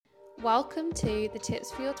Welcome to the Tips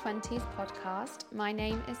for Your 20s podcast. My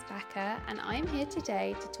name is Becca and I'm here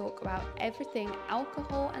today to talk about everything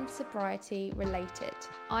alcohol and sobriety related.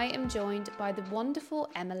 I am joined by the wonderful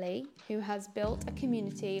Emily, who has built a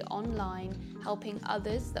community online helping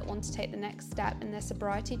others that want to take the next step in their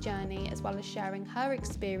sobriety journey, as well as sharing her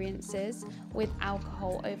experiences with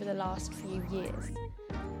alcohol over the last few years.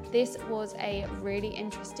 This was a really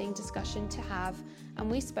interesting discussion to have,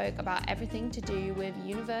 and we spoke about everything to do with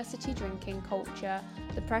university drinking culture,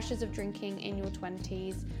 the pressures of drinking in your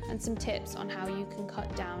 20s, and some tips on how you can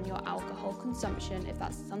cut down your alcohol consumption if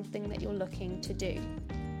that's something that you're looking to do.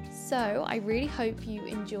 So I really hope you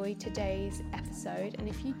enjoy today's episode, and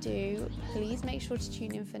if you do, please make sure to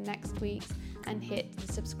tune in for next week's and hit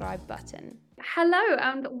the subscribe button. Hello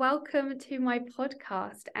and welcome to my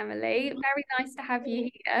podcast, Emily. Very nice to have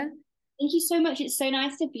you here. Thank you so much. It's so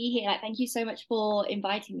nice to be here. Thank you so much for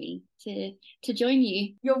inviting me to join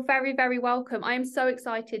you. You're very, very welcome. I am so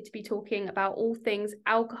excited to be talking about all things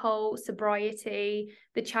alcohol, sobriety,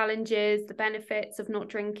 the challenges, the benefits of not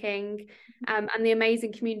drinking, and the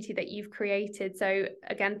amazing community that you've created. So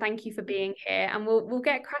again, thank you for being here, and we'll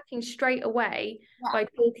get cracking straight away by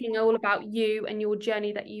talking all about you and your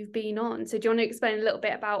journey that you've been on. So do you want to explain a little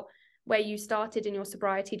bit about where you started in your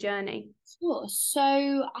sobriety journey? Sure. So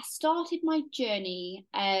I started my journey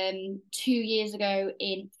 2 years ago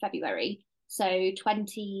in February. So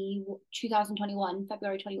 2021,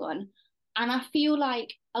 February 21. And I feel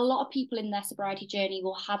like a lot of people in their sobriety journey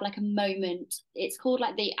will have like a moment. It's called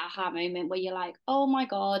like the aha moment, where you're like, oh my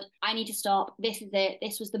God, I need to stop. This is it.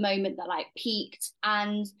 This was the moment that like peaked.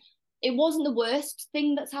 And it wasn't the worst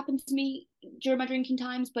thing that's happened to me during my drinking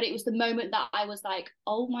times, but it was the moment that I was like,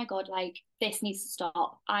 oh my God, like this needs to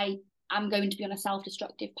stop. I am going to be on a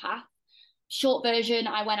self-destructive path. Short version,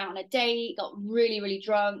 I went out on a date, got really, really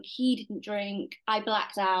drunk. He didn't drink. I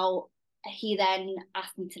blacked out. He then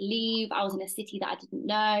asked me to leave. I was in a city that I didn't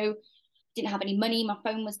know. Didn't have any money. My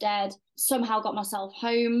phone was dead. Somehow got myself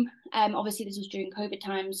home. Obviously, this was during COVID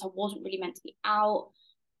times, so I wasn't really meant to be out.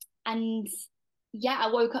 And yeah, I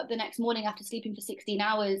woke up the next morning after sleeping for 16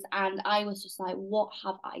 hours and I was just like, what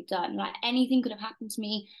have I done? Like anything could have happened to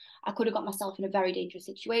me. I could have got myself in a very dangerous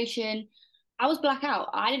situation. I was blackout.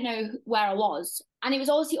 I didn't know where I was. And it was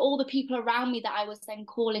obviously all the people around me that I was then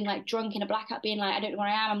calling like drunk in a blackout, being like, I don't know where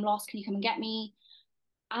I am. I'm lost. Can you come and get me?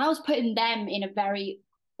 And I was putting them in a very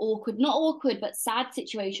awkward, not awkward, but sad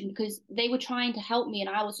situation because they were trying to help me and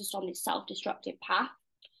I was just on this self-destructive path.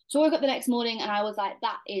 So I woke up the next morning and I was like,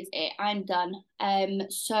 that is it. I'm done.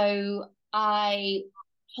 So I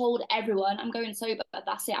told everyone I'm going sober.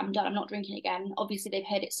 That's it. I'm done. I'm not drinking again. Obviously, they've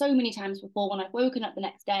heard it so many times before when I've woken up the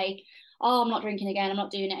next day. Oh, I'm not drinking again. I'm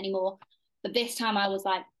not doing it anymore. But this time I was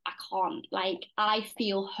like, I can't. Like, I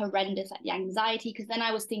feel horrendous at the anxiety because then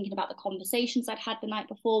I was thinking about the conversations I'd had the night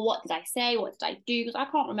before. What did I say? What did I do? Because I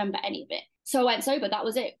can't remember any of it. So I went sober. That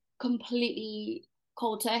was it. Completely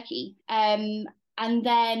cold turkey. And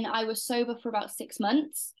then I was sober for about 6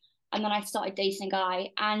 months. And then I started dating a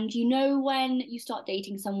guy. And you know, when you start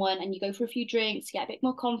dating someone and you go for a few drinks, get a bit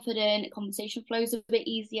more confident, conversation flows a bit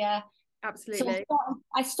easier. Absolutely. So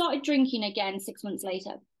I started drinking again 6 months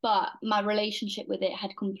later, but my relationship with it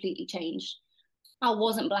had completely changed. I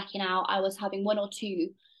wasn't blacking out. I was having one or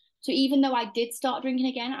two. So even though I did start drinking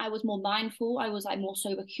again, I was more mindful. I was like more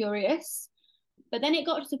sober curious. But then it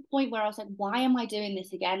got to the point where I was like, why am I doing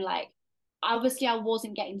this again? Like, obviously I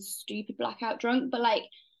wasn't getting stupid blackout drunk, but like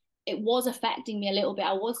it was affecting me a little bit.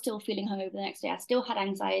 I was still feeling hungover the next day. I still had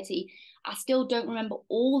anxiety. I still don't remember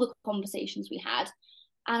all the conversations we had.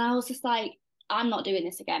 And I was just like, I'm not doing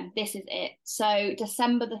this again. This is it. So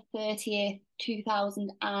December the 30th,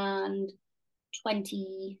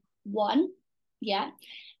 2021. Yeah.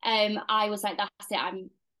 I was like, that's it.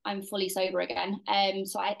 I'm fully sober again.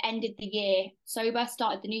 So I ended the year sober,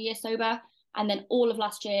 started the new year sober, and then all of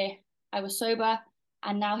last year I was sober,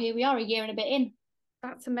 and now here we are, a year and a bit in.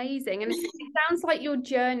 That's amazing. And it sounds like your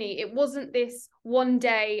journey, it wasn't this one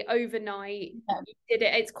day overnight you did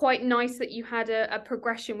it. It's quite nice that you had a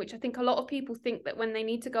progression, which I think a lot of people think that when they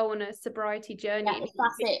need to go on a sobriety journey,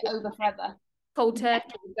 that's it, over forever. Cold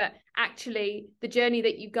turkey, but actually the journey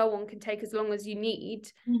that you go on can take as long as you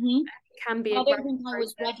need. It can be I don't think I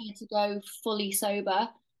was ready to go fully sober.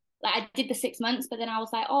 Like I did the 6 months, but then I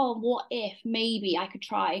was like, oh, what if maybe I could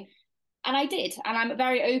try? And I did. And I'm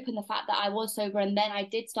very open the fact that I was sober and then I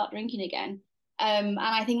did start drinking again. And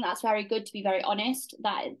I think that's very good, to be very honest,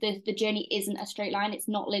 that the journey isn't a straight line. It's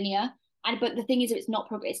not linear. But the thing is, it's not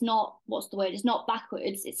what's the word? It's not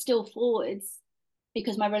backwards. It's still forwards.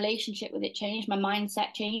 because my relationship with it changed, my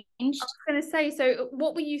mindset changed. I was going to say, so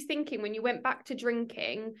what were you thinking when you went back to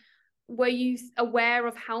drinking? were you aware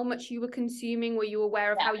of how much you were consuming? Were you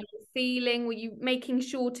aware of how you were feeling? Were you making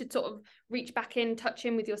sure to sort of reach back in, touch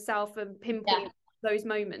in with yourself and pinpoint those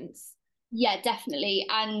moments? Yeah, definitely.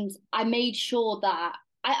 And I made sure that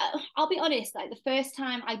I'll be honest, like the first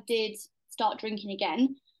time I did start drinking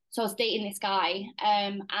again, so I was dating this guy,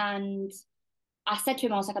 and I said to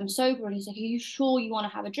him, I was like, I'm sober. And he's like, are you sure you want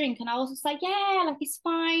to have a drink? And I was just like, yeah, like it's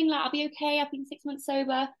fine. Like I'll be okay. I've been 6 months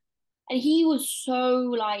sober. And he was so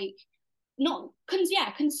like, not,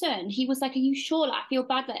 concerned. He was like, are you sure? Like, I feel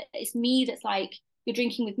bad that it's me that's like, you're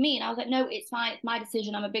drinking with me. And I was like, no, it's fine. It's my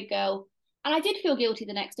decision. I'm a big girl. And I did feel guilty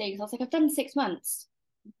the next day because I was like, I've done 6 months.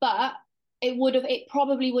 But it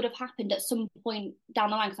probably would have happened at some point down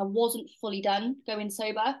the line because I wasn't fully done going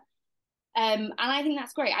sober. And I think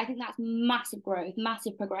that's great. I think that's massive growth,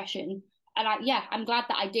 massive progression. And I'm glad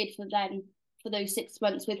that I did for those 6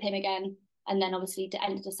 months with him again. And then obviously to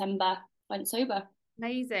end of December, went sober.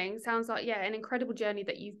 Amazing. Sounds like, an incredible journey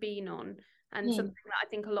that you've been on, and something that I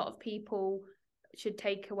think a lot of people should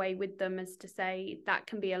take away with them, is to say that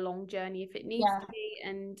can be a long journey if it needs to be.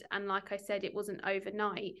 And like I said, it wasn't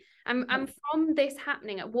overnight. And from this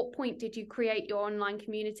happening, at what point did you create your online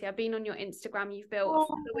community? I've been on your Instagram, you've built a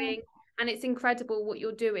following, and it's incredible what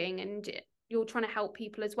you're doing, and you're trying to help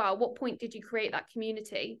people as well. At what point did you create that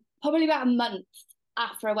community? Probably about a month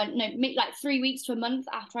after I went, no, like 3 weeks to a month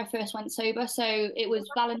after I first went sober. So it was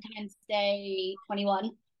Valentine's Day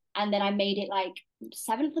 21. And then I made it like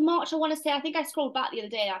 7th of March, I want to say. I think I scrolled back the other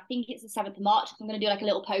day. I think it's the 7th of March. So I'm going to do like a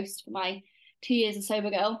little post for my 2 years of sober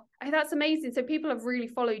girl. Oh, that's amazing. So people have really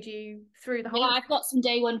followed you through the whole. Yeah, I've got some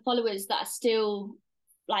day one followers that are still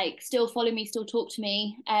follow me, still talk to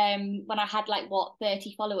me. When I had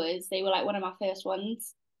 30 followers, they were like one of my first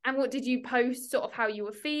ones. And what did you post, sort of how you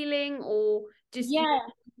were feeling, or just your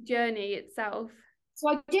journey itself? So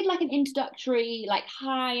I did like an introductory, like,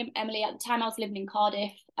 hi, I'm Emily. At the time I was living in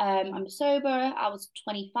Cardiff. I'm sober. I was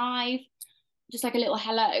 25. Just like a little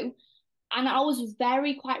hello. And I was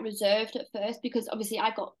quite reserved at first because obviously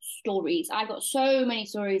I've got stories. I've got so many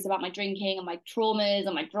stories about my drinking and my traumas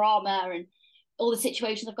and my drama and all the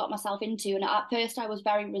situations I've got myself into. And at first I was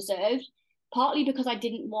very reserved, partly because I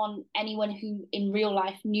didn't want anyone who in real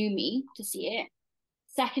life knew me to see it.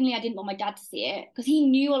 Secondly, I didn't want my dad to see it because he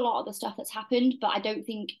knew a lot of the stuff that's happened, but I don't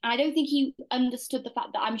think he understood the fact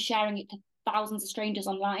that I'm sharing it to thousands of strangers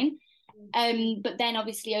online. But then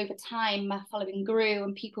obviously over time my following grew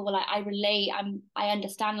and people were like, I relate, I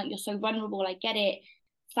understand, like, you're so vulnerable, I get it,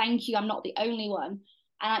 thank you, I'm not the only one.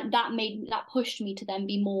 And that pushed me to then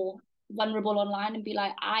be more vulnerable online and be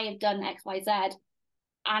like, I have done XYZ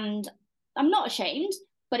and I'm not ashamed,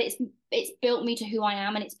 but it's built me to who I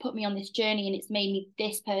am, and it's put me on this journey, and it's made me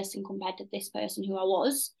this person compared to this person who I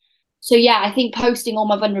was. So yeah, I think posting all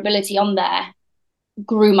my vulnerability on there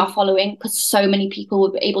grew my following because so many people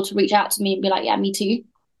were able to reach out to me and be like, yeah, me too.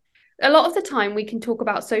 A lot of the time we can talk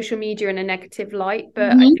about social media in a negative light,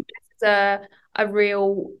 but I think this is a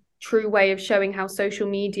real true way of showing how social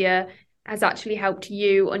media has actually helped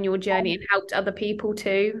you on your journey and helped other people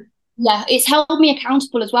too. Yeah, it's held me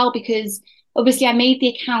accountable as well because obviously I made the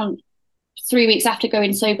account 3 weeks after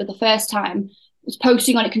going sober the first time, was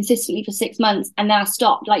posting on it consistently for 6 months, and then I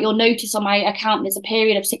stopped. Like, you'll notice on my account there's a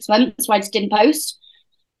period of 6 months where I just didn't post.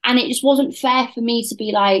 And it just wasn't fair for me to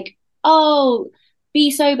be like, oh, be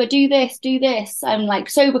sober, do this, and like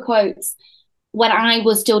sober quotes when I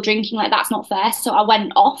was still drinking. Like, that's not fair. So I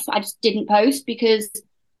went off. I just didn't post because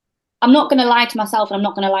I'm not going to lie to myself and I'm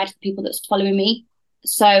not going to lie to the people that's following me.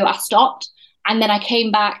 So I stopped. And then I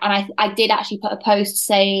came back and I did actually put a post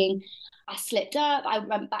saying, I slipped up, I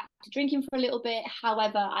went back to drinking for a little bit.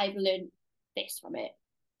 However, I've learned this from it.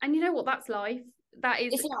 And you know what? That's life.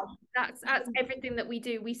 That's everything that we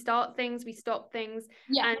do. We start things, we stop things,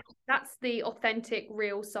 and that's the authentic,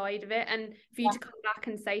 real side of it. And for you to come back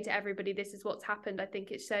and say to everybody, this is what's happened, I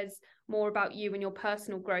think it says more about you and your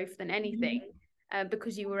personal growth than anything,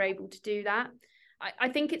 because you were able to do that. I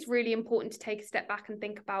think it's really important to take a step back and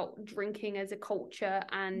think about drinking as a culture.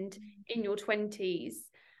 And in your 20s,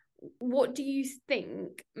 what do you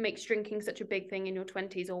think makes drinking such a big thing in your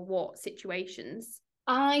 20s, or what situations?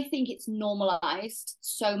 I think it's normalized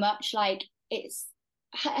so much. Like,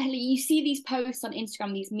 you see these posts on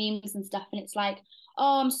Instagram, these memes and stuff, and it's like,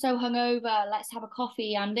 oh, I'm so hungover, let's have a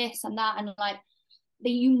coffee and this and that. And like,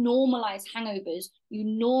 you normalize hangovers, you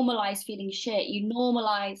normalize feeling shit, you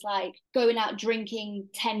normalize like going out drinking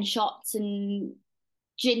 10 shots and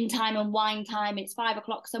gin time and wine time. It's 5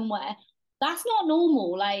 o'clock somewhere. That's not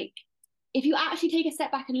normal. Like, if you actually take a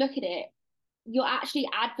step back and look at it, you're actually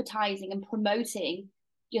advertising and promoting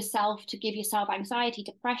yourself to give yourself anxiety,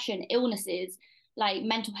 depression, illnesses. like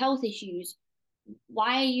mental health issues.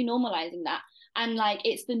 Why are you normalizing that? And like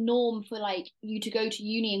it's the norm for like you to go to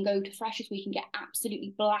uni and go to freshers week and get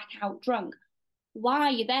absolutely blackout drunk. Why?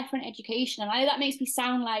 You're there for an education. And I know that makes me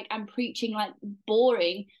sound like I'm preaching like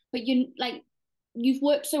boring, but you've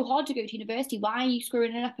worked so hard to go to university. Why are you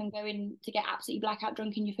screwing it up and going to get absolutely blackout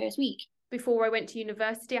drunk in your first week? Before I went to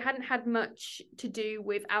university, I hadn't had much to do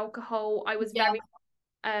with alcohol. I was Yeah. very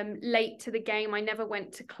late to the game. I never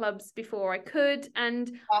went to clubs before I could,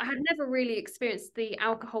 and I had never really experienced the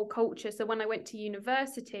alcohol culture. So when I went to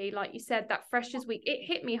university, like you said, that freshers week, it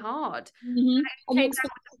hit me hard. Mm-hmm. I came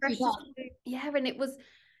down with the freshers week, yeah, and it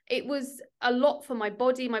was a lot for my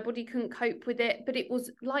body. My body couldn't cope with it, but it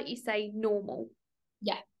was, like you say, normal.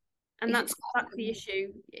 Yeah. And that's the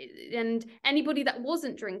issue. And anybody that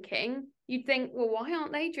wasn't drinking, you'd think, well, why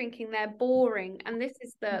aren't they drinking? They're boring. And this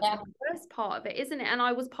is the worst part of it, isn't it? And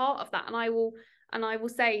I was part of that. And I will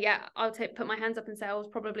say, yeah, put my hands up and say I was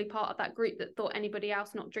probably part of that group that thought anybody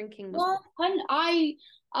else not drinking was. Well, and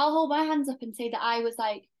I'll hold my hands up and say that I was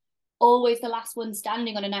like always the last one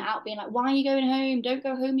standing on a night out, being like, "Why are you going home? Don't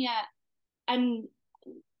go home yet." And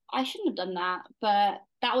I shouldn't have done that, but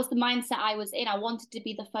that was the mindset I was in. I wanted to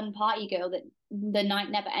be the fun party girl that the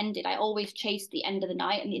night never ended. I always chased the end of the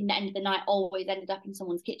night, and the end of the night always ended up in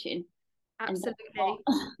someone's kitchen. Absolutely.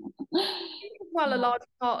 Well, a large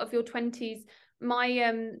part of your 20s,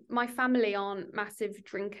 my family aren't massive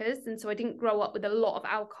drinkers, and so I didn't grow up with a lot of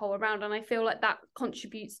alcohol around, and I feel like that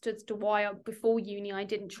contributes to why before uni I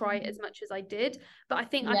didn't try it as much as I did. But I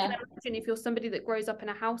think I can imagine if you're somebody that grows up in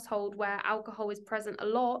a household where alcohol is present a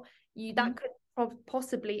lot, that could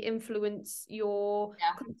possibly influence your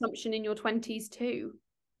consumption in your 20s too.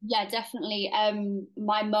 Yeah, definitely.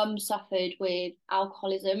 My mum suffered with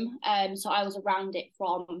alcoholism, so I was around it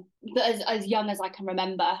from as young as I can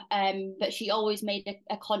remember. But she always made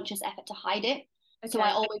a conscious effort to hide it. Okay. So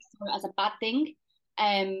I always saw it as a bad thing.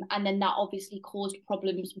 And then that obviously caused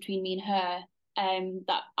problems between me and her.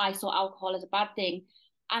 That I saw alcohol as a bad thing.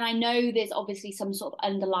 And I know there's obviously some sort of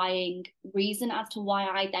underlying reason as to why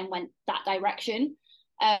I then went that direction.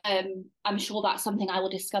 I'm sure that's something I will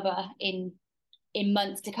discover in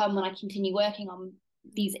months to come when I continue working on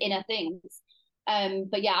these inner things.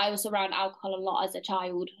 But yeah, I was around alcohol a lot as a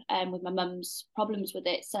child, with my mum's problems with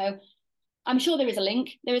it. So I'm sure there is a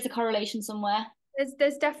link. There is a correlation somewhere.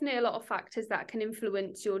 There's definitely a lot of factors that can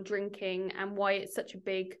influence your drinking and why it's such a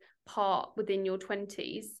big part within your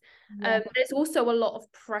 20s. There's also a lot of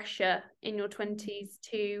pressure in your 20s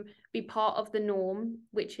to be part of the norm,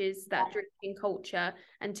 which is that drinking culture,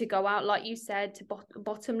 and to go out, like you said, to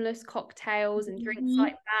bottomless cocktails and drinks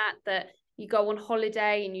like that you go on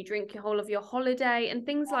holiday and you drink your whole of your holiday and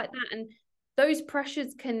things like that. And those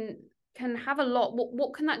pressures can have a lot.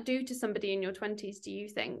 What can that do to somebody in your 20s, do you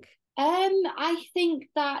think? I think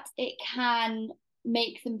that it can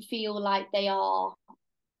make them feel like they are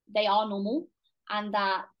normal and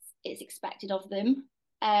that it's expected of them.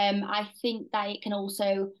 I think that it can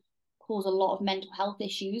also cause a lot of mental health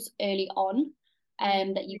issues early on,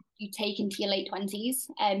 that you take into your late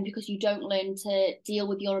 20s, because you don't learn to deal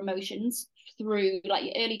with your emotions through like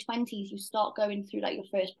your early 20s. You start going through like your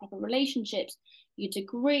first proper relationships, your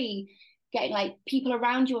degree, getting like people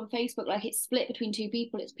around you on Facebook, like it's split between two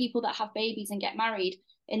people. It's people that have babies and get married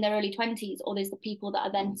in their early 20s, or there's the people that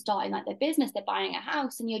are then starting like their business, they're buying a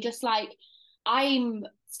house, and you're just like, I'm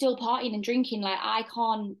still partying and drinking. Like I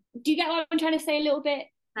can't. Do you get what I'm trying to say a little bit?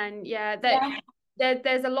 And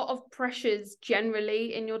there's a lot of pressures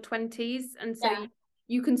generally in your 20s, and so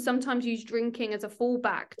you can sometimes use drinking as a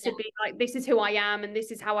fallback to be like, this is who I am and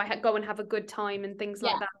this is how I go and have a good time and things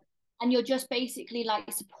like that. And you're just basically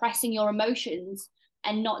like suppressing your emotions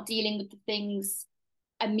and not dealing with the things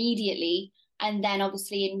immediately. And then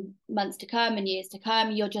obviously in months to come and years to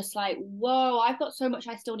come, you're just like, whoa, I've got so much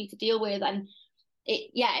I still need to deal with. And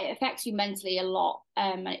it affects you mentally a lot.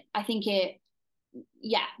 I think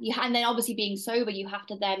and then obviously being sober, you have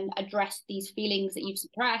to then address these feelings that you've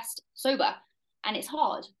suppressed sober. And it's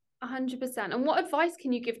hard. 100%. And what advice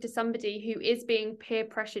can you give to somebody who is being peer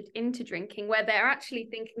pressured into drinking, where they're actually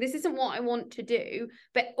thinking, this isn't what I want to do,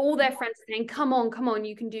 but all their friends are saying, come on,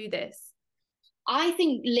 you can do this? I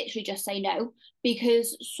think literally just say no,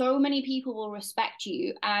 because so many people will respect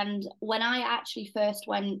you. And when I actually first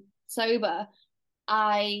went sober,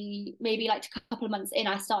 I maybe like a couple of months in,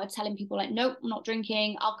 I started telling people like, nope, I'm not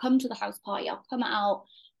drinking. I'll come to the house party, I'll come out,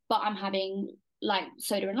 but I'm having like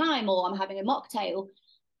soda and lime, or I'm having a mocktail.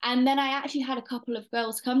 And then I actually had a couple of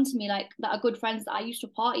girls come to me like that are good friends that I used to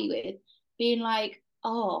party with, being like,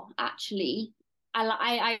 oh, actually,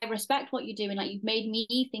 I respect what you're doing. Like you've made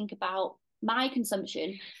me think about my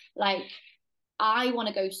consumption. Like I want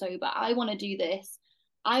to go sober, I want to do this,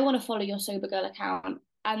 I want to follow your sober girl account.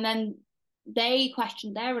 And then they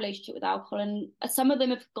questioned their relationship with alcohol, and some of them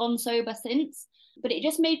have gone sober since. But it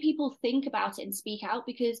just made people think about it and speak out,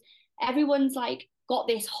 because everyone's like got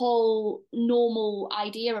this whole normal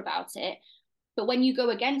idea about it. But when you go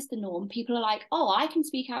against the norm, people are like, oh, I can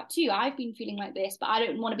speak out too, I've been feeling like this, but I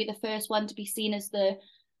don't want to be the first one to be seen as the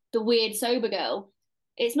weird sober girl.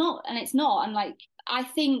 It's not. And like, I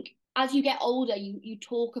think as you get older, you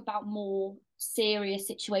talk about more serious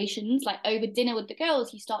situations, like over dinner with the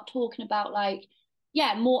girls, you start talking about like,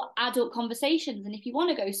 yeah, more adult conversations. And if you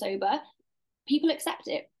want to go sober, people accept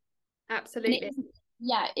it. Absolutely.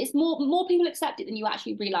 Yeah, it's more people accept it than you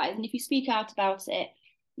actually realize. And if you speak out about it,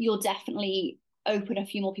 you'll definitely open a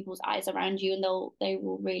few more people's eyes around you, and they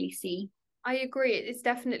will really see. I agree. It's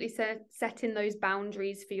definitely setting those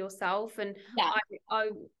boundaries for yourself. And yeah. I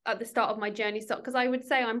at the start of my journey, because I would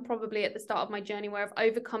say I'm probably at the start of my journey where I've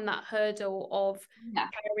overcome that hurdle of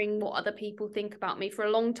caring what other people think about me. For a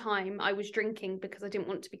long time, I was drinking because I didn't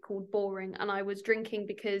want to be called boring, and I was drinking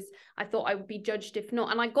because I thought I would be judged if not.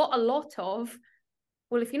 And I got a lot of,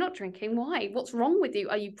 well, if you're not drinking, why? What's wrong with you?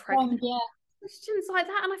 Are you pregnant? Yeah. Questions like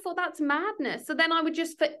that, and I thought that's madness. So then I would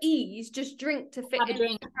just, for ease, just drink to fit in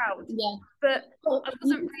the crowd. Yeah, but I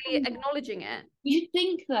wasn't really acknowledging it. You should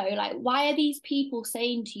think though, like, why are these people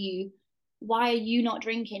saying to you, why are you not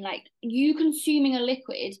drinking? Like, you consuming a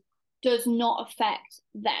liquid does not affect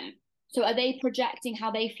them. So are they projecting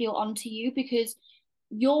how they feel onto you? Because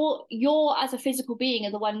you're as a physical being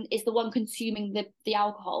is the one consuming the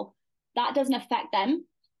alcohol. That doesn't affect them.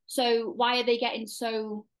 So why are they getting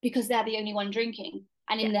so, because they're the only one drinking?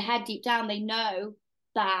 And in the head, deep down, they know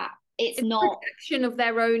that it's not projection of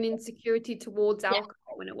their own insecurity towards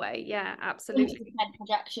alcohol in a way. Yeah, absolutely.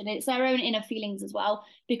 Projection. It's their own inner feelings as well,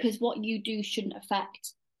 because what you do shouldn't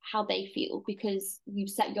affect how they feel, because you've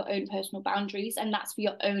set your own personal boundaries, and that's for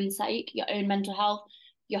your own sake, your own mental health,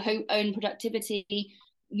 your own productivity,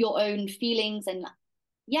 your own feelings. And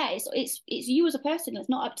yeah, it's you as a person. It's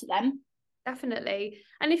not up to them. Definitely.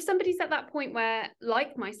 And if somebody's at that point where,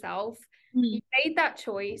 like myself, you made that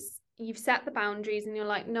choice, you've set the boundaries, and you're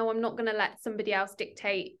like, no, I'm not going to let somebody else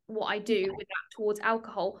dictate what I do with that towards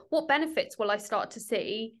alcohol, what benefits will I start to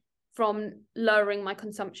see from lowering my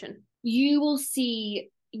consumption? You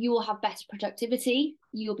will have better productivity.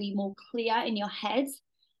 You'll be more clear in your head.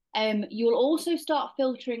 You'll also start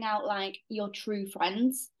filtering out like your true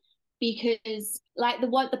friends, because like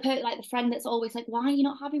the friend that's always like, why are you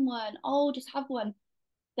not having one? Oh, just have one.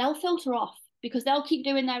 They'll filter off, because they'll keep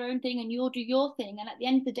doing their own thing and you'll do your thing. And at the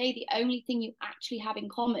end of the day, the only thing you actually have in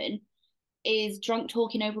common is drunk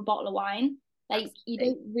talking over a bottle of wine. Like, you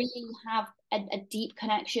don't really have a deep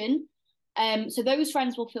connection. So those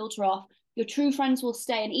friends will filter off. Your true friends will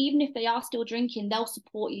stay, and even if they are still drinking, they'll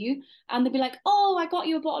support you, and they'll be like, oh, I got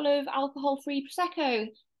you a bottle of alcohol-free Prosecco,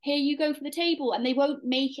 here you go for the table. And they won't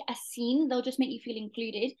make a scene, they'll just make you feel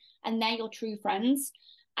included, and they're your true friends.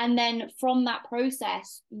 And then from that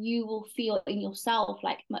process, you will feel in yourself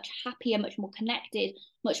like much happier, much more connected,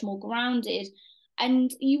 much more grounded. And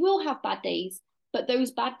you will have bad days, but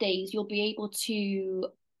those bad days, you'll be able to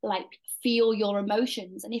like feel your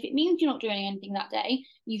emotions. And if it means you're not doing anything that day,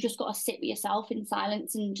 you've just got to sit with yourself in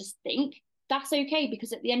silence and just think. That's okay,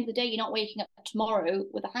 because at the end of the day, you're not waking up tomorrow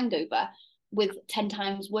with a hangover with 10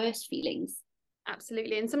 times worse feelings.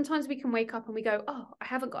 Absolutely. And sometimes we can wake up and we go, oh, I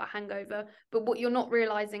haven't got a hangover. But what you're not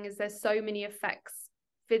realizing is there's so many effects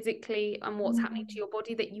physically and what's happening to your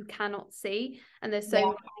body that you cannot see. And there's so many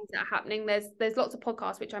things that are happening. There's lots of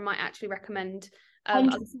podcasts which I might actually recommend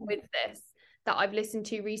with this that I've listened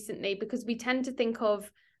to recently, because we tend to think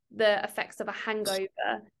of the effects of a hangover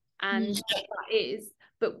and what that is,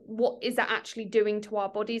 but what is that actually doing to our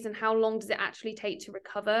bodies, and how long does it actually take to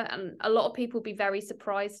recover? And a lot of people will be very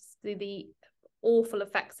surprised to the awful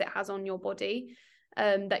effects it has on your body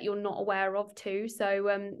that you're not aware of too.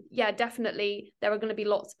 So yeah, definitely there are going to be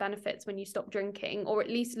lots of benefits when you stop drinking, or at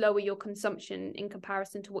least lower your consumption in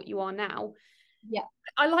comparison to what you are now. Yeah,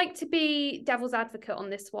 I like to be devil's advocate on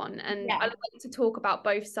this one, and I like to talk about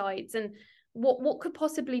both sides and what could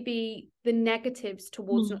possibly be the negatives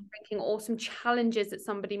towards not drinking, or some challenges that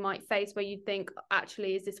somebody might face where you think,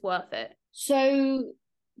 actually, is this worth it? So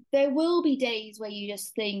there will be days where you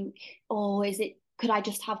just think, oh, could I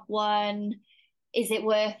just have one? Is it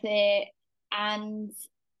worth it? And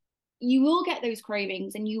you will get those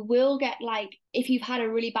cravings, and you will get, like, if you've had a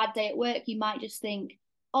really bad day at work, you might just think,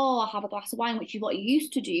 oh, I'll have a glass of wine, which is what you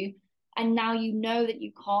used to do. And now you know that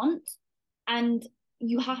you can't. And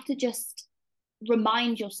you have to just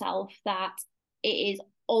remind yourself that it is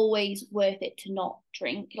always worth it to not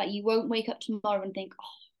drink. Like, you won't wake up tomorrow and think,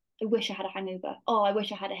 oh, I wish I had a hangover. Oh, I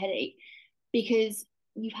wish I had a headache, because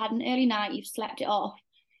you've had an early night, you've slept it off.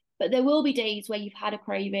 But there will be days where you've had a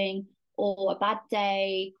craving or a bad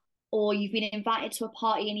day, or you've been invited to a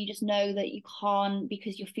party and you just know that you can't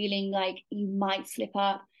because you're feeling like you might slip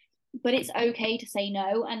up. But it's okay to say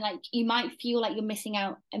no. And like, you might feel like you're missing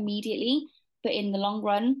out immediately, but in the long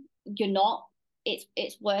run, you're not.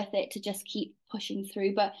 It's worth it to just keep pushing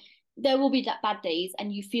through. But there will be bad days,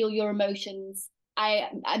 and you feel your emotions. I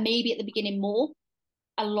maybe at the beginning more,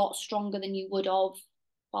 a lot stronger than you would have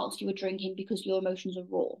whilst you were drinking, because your emotions are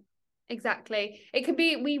raw. Exactly. It could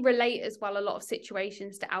be, we relate as well a lot of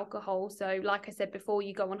situations to alcohol. So like I said before,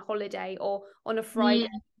 you go on holiday or on a Friday,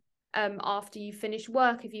 after you finish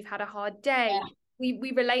work, if you've had a hard day,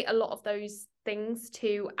 we relate a lot of those things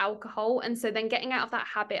to alcohol. And so then getting out of that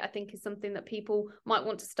habit, I think, is something that people might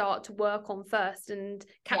want to start to work on first, and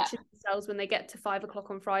catching themselves when they get to 5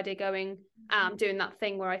 o'clock on Friday going, doing that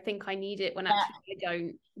thing where I think I need it when actually I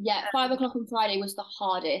don't. 5 o'clock on Friday was the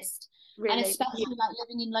hardest. Really? And especially like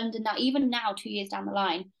living in London now, even now, 2 years down the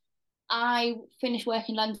line, I finish work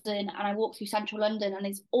in London and I walk through central London, and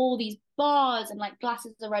there's all these bars and like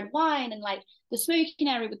glasses of red wine and like the smoking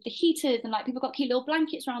area with the heaters, and like people got cute little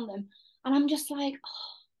blankets around them. And I'm just like,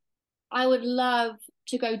 oh, I would love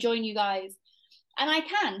to go join you guys. And I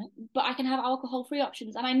can, but I can have alcohol-free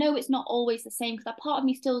options. And I know it's not always the same, because that part of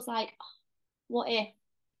me still is like, oh, what if?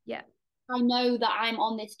 Yeah. I know that I'm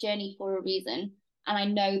on this journey for a reason, and I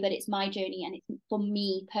know that it's my journey, and it's for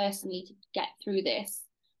me personally to get through this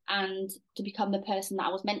and to become the person that I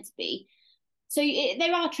was meant to be. So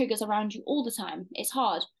there are triggers around you all the time. It's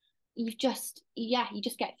hard. You just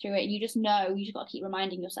get through it, and you just know, you just got to keep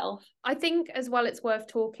reminding yourself. I think as well, it's worth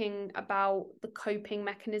talking about the coping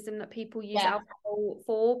mechanism that people use alcohol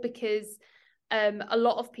for, because a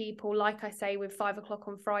lot of people, like I say, with 5 o'clock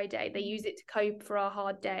on Friday, they use it to cope for a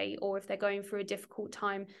hard day, or if they're going through a difficult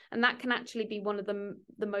time. And that can actually be one of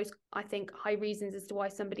the most, I think, high reasons as to why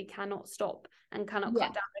somebody cannot stop and cannot cut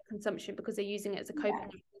down their consumption, because they're using it as a coping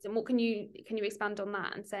mechanism. What can you expand on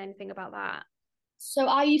that and say anything about that? So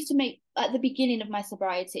I used to make, at the beginning of my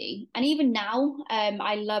sobriety, and even now,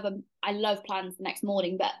 I love plans the next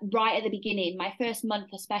morning. But right at the beginning, my first month,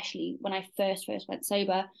 especially when I first went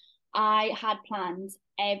sober, I had plans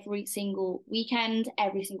every single weekend,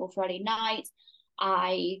 every single Friday night.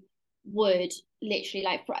 I would literally,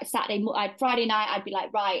 like, Friday night, I'd be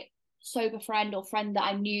like, right, sober friend or friend that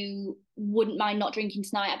I knew wouldn't mind not drinking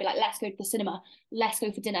tonight, I'd be like, let's go to the cinema, let's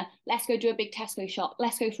go for dinner, let's go do a big Tesco shop,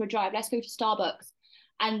 let's go for a drive, let's go to Starbucks.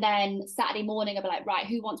 And then Saturday morning, I'd be like, right,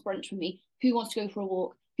 who wants brunch with me? Who wants to go for a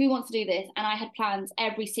walk? Who wants to do this? And I had plans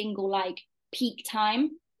every single like peak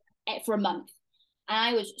time for a month. And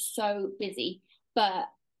I was so busy, but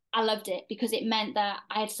I loved it, because it meant that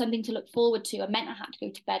I had something to look forward to. It meant I had to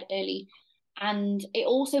go to bed early. And it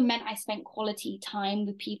also meant I spent quality time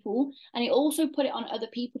with people. And it also put it on other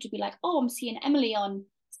people to be like, oh, I'm seeing Emily on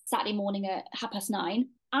Saturday morning at 9:30.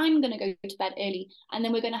 I'm going to go to bed early, and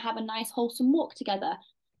then we're going to have a nice wholesome walk together.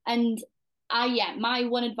 And my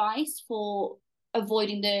one advice for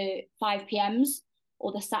avoiding the 5 p.m.s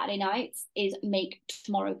or the Saturday nights is make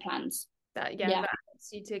tomorrow plans. That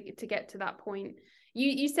helps you to get to that point.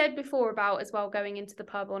 You said before about as well going into the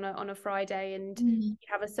pub on a Friday, and you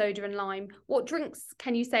have a soda and lime. What drinks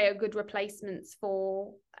can you say are good replacements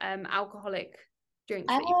for alcoholic drinks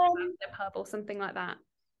that you have in the pub or something like that?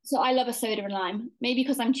 So I love a soda and lime, maybe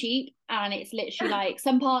because I'm cheap, and it's literally like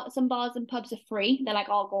some bars and pubs are free. They're like,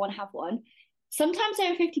 oh, go and have one. Sometimes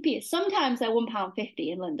they're 50p. Sometimes they're £1.50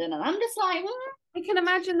 in London, and I'm just like, I can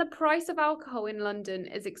imagine the price of alcohol in London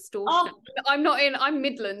is extortionate. I'm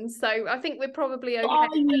Midlands, so I think we're probably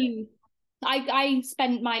okay. I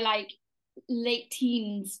spent my like late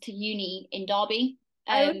teens to uni in Derby.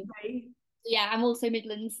 Okay. Yeah, I'm also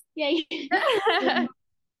Midlands. Yay.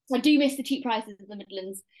 So I do miss the cheap prices of the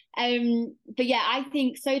Midlands. But yeah, I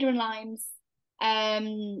think soda and limes are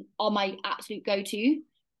my absolute go-to.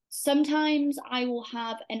 Sometimes I will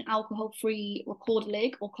have an alcohol-free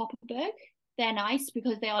Recorderlig or Copperberg. They're nice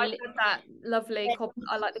because they are. I like that lovely.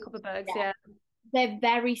 I like the Copperbergs. Yeah, they're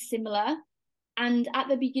very similar. And at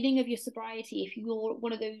the beginning of your sobriety, if you're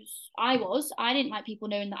one of those, I didn't like people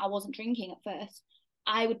knowing that I wasn't drinking at first.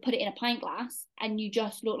 I would put it in a pint glass, and you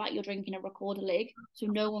just look like you're drinking a Recorderlig, so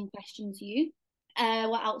no one questions you.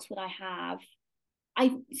 What else would I have?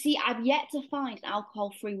 I've yet to find an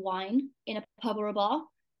alcohol-free wine in a pub or a bar.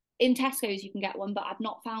 In Tesco's you can get one, but I've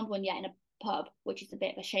not found one yet in a pub, which is a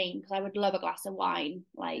bit of a shame, because I would love a glass of wine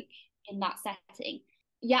like in that setting.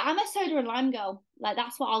 Yeah, I'm a soda and lime girl. Like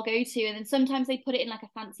that's what I'll go to. And then sometimes they put it in like a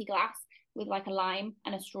fancy glass with like a lime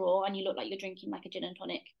and a straw, and you look like you're drinking like a gin and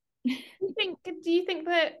tonic. Do you think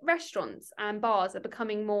that restaurants and bars are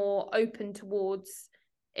becoming more open towards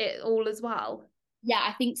it all as well? Yeah,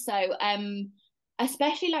 I think so.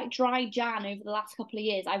 Especially like dry Jan over the last couple of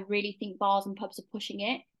years, I really think bars and pubs are pushing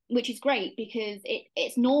it, which is great because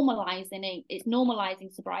it's normalizing it. It's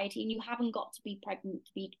normalizing sobriety, and you haven't got to be pregnant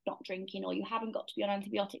to be not drinking, or you haven't got to be on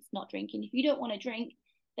antibiotics not drinking. If you don't want to drink,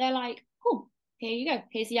 they're like, "Cool, here you go.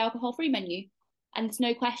 Here's the alcohol-free menu," and there's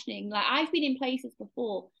no questioning. Like I've been in places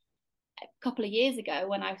before a couple of years ago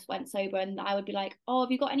when I went sober, and I would be like, "Oh,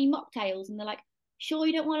 have you got any mocktails?" And they're like, "Sure,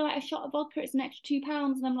 you don't want like a shot of vodka? It's an extra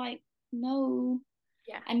 £2." And I'm like, "No."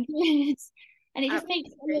 Yeah, And and it just makes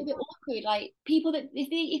it a little absolutely. bit awkward. Like people that if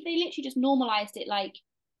they literally just normalized it, like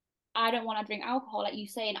I don't want to drink alcohol, like you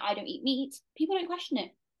saying I don't eat meat, people don't question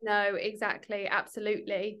it. No, exactly,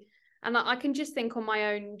 absolutely. And I can just think on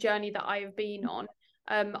my own journey that I've been on.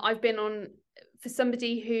 I've been on, for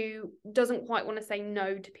somebody who doesn't quite want to say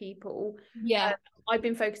no to people. Yeah, um, I've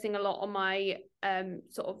been focusing a lot on my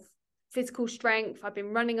sort of physical strength. I've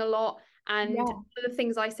been running a lot. And yeah, one of the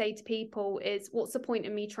things I say to people is, what's the point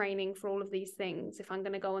of me training for all of these things if I'm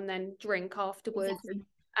going to go and then drink afterwards? exactly.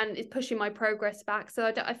 And it's pushing my progress back. So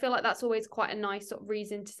I feel like that's always quite a nice sort of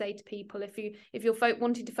reason to say to people, if you're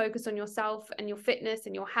wanting to focus on yourself and your fitness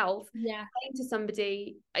and your health, Yeah, saying to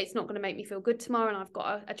somebody, it's not going to make me feel good tomorrow and I've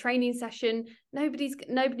got a training session,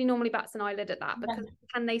 nobody normally bats an eyelid at that, because yeah,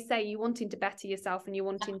 can they say you wanting to better yourself and you're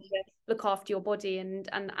wanting exactly. to look after your body, and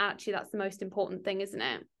actually that's the most important thing, isn't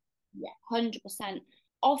it? Yeah, 100%.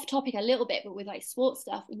 Off topic a little bit, but with like sports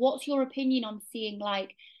stuff, what's your opinion on seeing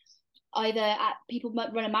like either at people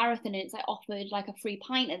run a marathon and it's like offered like a free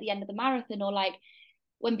pint at the end of the marathon, or like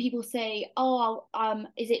when people say, "Oh,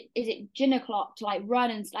 is it gin o'clock to like run,"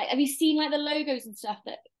 and like, have you seen like the logos and stuff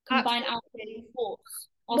that combine alcohol and Absolutely. sports?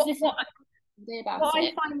 I was what listening what to a day about What I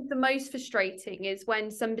it. find the most frustrating is when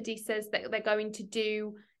somebody says that they're going to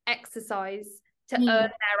do exercise to earn Mm.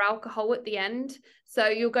 their alcohol at the end. So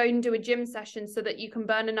you'll go and do a gym session so that you can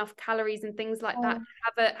burn enough calories and things like that.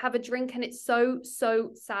 Oh, Have a drink, and it's so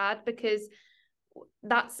sad because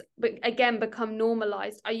that's again become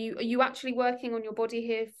normalized. Are you actually working on your body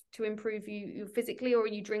here to improve you physically, or are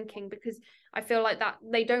you drinking? Because I feel like that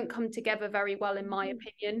they don't come together very well, in my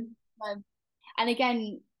opinion. no. And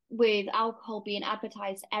again, with alcohol being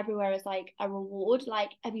advertised everywhere as like a reward,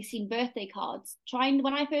 like have you seen birthday cards? Trying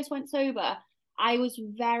when I first went sober, I was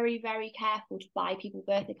very, very careful to buy people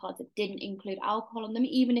birthday cards that didn't include alcohol on them,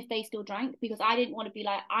 even if they still drank, because I didn't want to be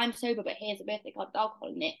like, I'm sober, but here's a birthday card with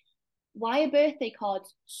alcohol in it. Why are birthday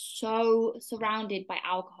cards so surrounded by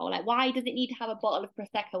alcohol? Like, why does it need to have a bottle of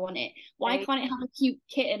Prosecco on it? Why Right. can't it have a cute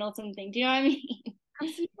kitten or something? Do you know what I mean?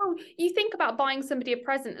 Absolutely. Well, you think about buying somebody a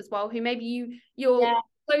present as well, who maybe you're Yeah,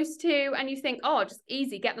 close to, and you think, oh, just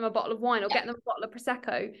easy, get them a bottle of wine or yeah, get them a bottle of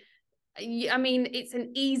prosecco. I mean, it's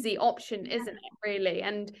an easy option, isn't it? Really,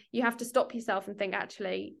 and you have to stop yourself and think,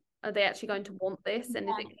 actually, are they actually going to want this, and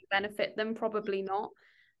is it yeah. going to benefit them? Probably not.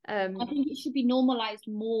 I think it should be normalized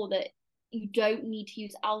more that you don't need to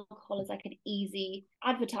use alcohol as like an easy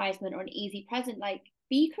advertisement or an easy present. Like,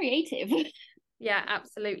 be creative. Yeah,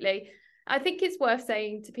 absolutely. I think it's worth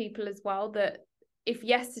saying to people as well that if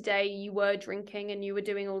yesterday you were drinking and you were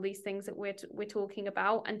doing all these things that we're talking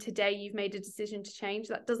about, and today you've made a decision to change,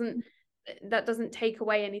 that doesn't take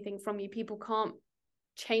away anything from you. People can't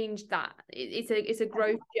change that. It's a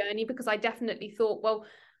growth journey, because I definitely thought, well,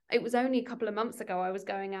 it was only a couple of months ago I was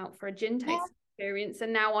going out for a gin Yeah, taste experience,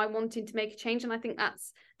 and now I'm wanting to make a change, and I think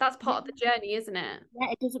that's yeah, part of the journey, isn't it?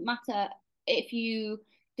 yeah. It doesn't matter if you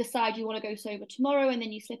decide you want to go sober tomorrow and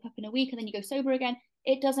then you slip up in a week and then you go sober again.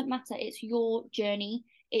 It doesn't matter. It's your journey.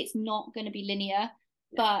 It's not going to be linear,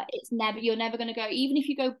 Yeah, but you're never going to go, even if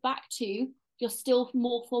you go back to, you're still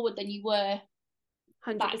more forward than you were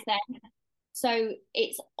back 100%. then. So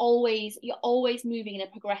you're always moving in a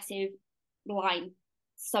progressive line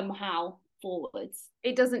somehow forwards.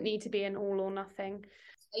 It doesn't need to be an all or nothing.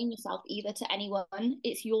 Explain yourself either to anyone.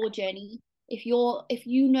 It's your journey. If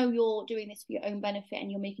you know you're doing this for your own benefit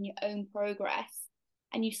and you're making your own progress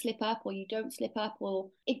and you slip up or you don't slip up, or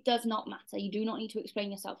it does not matter. You do not need to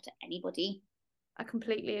explain yourself to anybody. I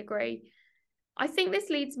completely agree. I think this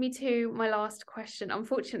leads me to my last question,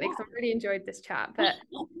 unfortunately, because I've really enjoyed this chat. But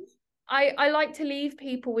I like to leave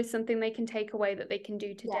people with something they can take away that they can do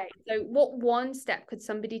Yeah. today. So, what one step could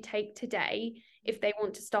somebody take today if they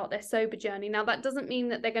want to start their sober journey? Now, that doesn't mean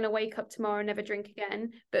that they're going to wake up tomorrow and never drink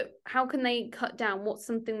again, but how can they cut down? What's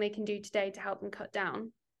something they can do today to help them cut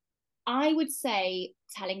down? I would say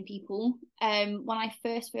telling people. When I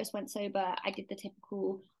first went sober, I did the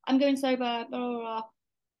typical, I'm going sober, blah, blah, blah,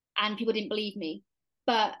 and people didn't believe me.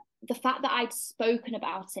 But the fact that I'd spoken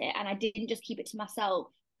about it and I didn't just keep it to myself,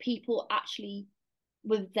 people actually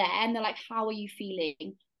were there and they're like, how are you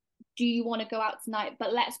feeling? Do you want to go out tonight?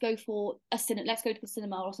 But let's go for a cinema, let's go to the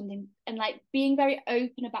cinema or something. And like being very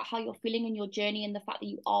open about how you're feeling in your journey and the fact that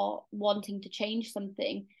you are wanting to change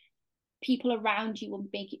something, people around you will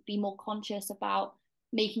make it be more conscious about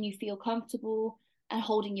making you feel comfortable and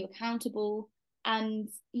holding you accountable. And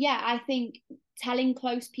yeah, I think telling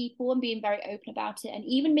close people and being very open about it, and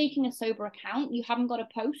even making a sober account, you haven't got to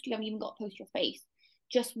post, you haven't even got to post your face,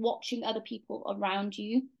 just watching other people around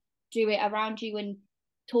you do it around you and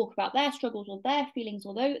talk about their struggles or their feelings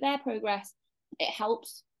or their progress, it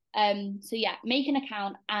helps. So yeah, make an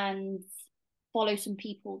account and follow some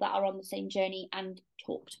people that are on the same journey and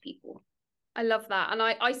talk to people. I love that. And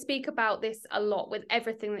I speak about this a lot with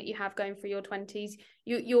everything that you have going through your 20s.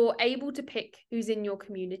 You're able to pick who's in your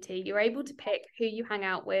community. You're able to pick who you hang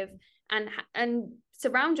out with and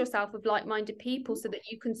surround yourself with like-minded people so that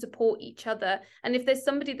you can support each other. And if there's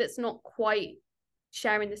somebody that's not quite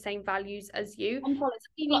sharing the same values as you,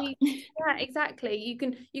 yeah, exactly, you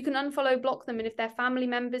can unfollow, block them. And if they're family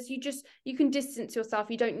members, you can distance yourself.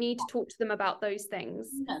 You don't need to talk to them about those things.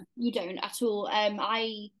 No, you don't at all.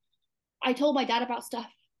 I told my dad about stuff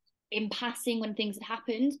in passing when things had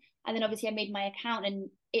happened, and then obviously I made my account, and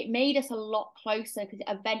it made us a lot closer because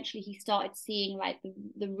eventually he started seeing like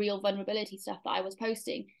the real vulnerability stuff that I was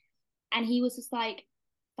posting, and he was just like,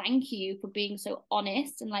 thank you for being so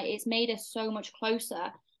honest. And like it's made us so much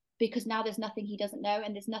closer because now there's nothing he doesn't know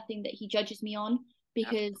and there's nothing that he judges me on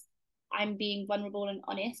because I'm being vulnerable and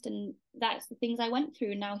honest, and that's the things I went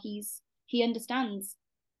through, and now he understands.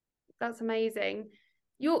 That's amazing.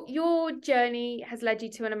 Your journey has led you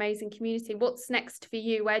to an amazing community. What's next for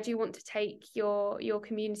you? Where do you want to take your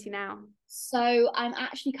community now? So I'm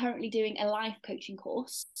actually currently doing a life coaching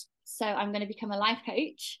course. So I'm going to become a life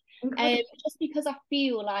coach. Just because I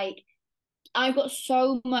feel like I've got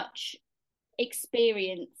so much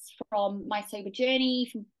experience from my sober journey,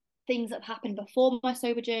 from things that have happened before my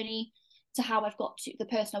sober journey, to how I've got to the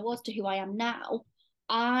person I was to who I am now.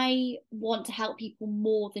 I want to help people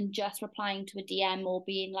more than just replying to a DM or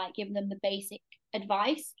being like giving them the basic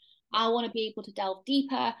advice. I want to be able to delve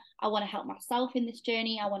deeper. I want to help myself in this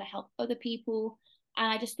journey. I want to help other people. And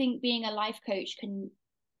I just think being a life coach can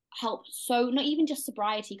help, so not even just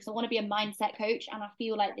sobriety, because I want to be a mindset coach, and I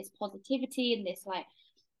feel like this positivity and this like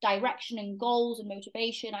direction and goals and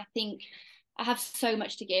motivation, I think I have so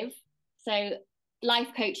much to give. So life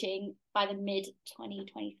coaching by the mid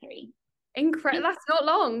 2023. Incredible. That's not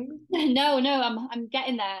long. No, I'm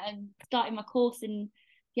getting there and starting my course, and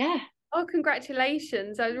yeah. Oh,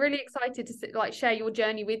 congratulations. I'm really excited to like share your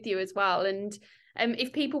journey with you as well. And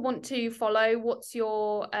if people want to follow, what's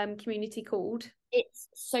your community called? It's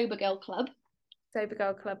Sober Girl Club. Sober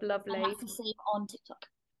Girl Club, lovely. And that's the same on TikTok.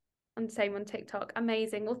 And same on TikTok.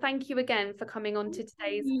 Amazing. Well, thank you again for coming on to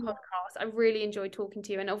today's podcast. I really enjoyed talking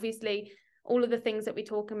to you. And obviously all of the things that we're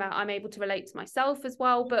talking about, I'm able to relate to myself as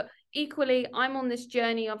well. But equally, I'm on this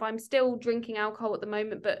journey of, I'm still drinking alcohol at the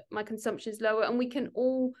moment, but my consumption's lower, and we can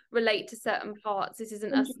all relate to certain parts. This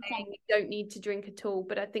isn't us saying we don't need to drink at all,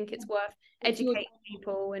 but I think it's worth educating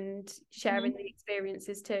people and sharing the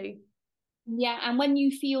experiences too. Yeah, and when you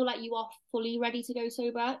feel like you are fully ready to go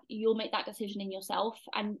sober, you'll make that decision in yourself.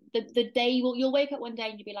 And the day you'll wake up one day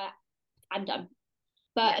and you'll be like, I'm done.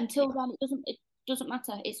 But until then, it doesn't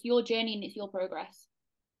matter. It's your journey and it's your progress.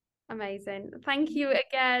 Amazing. Thank you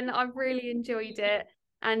again. I've really enjoyed it.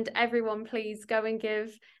 And everyone, please go and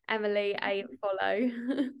give Emily a follow.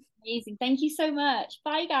 Amazing. Thank you so much.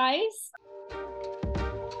 Bye, guys.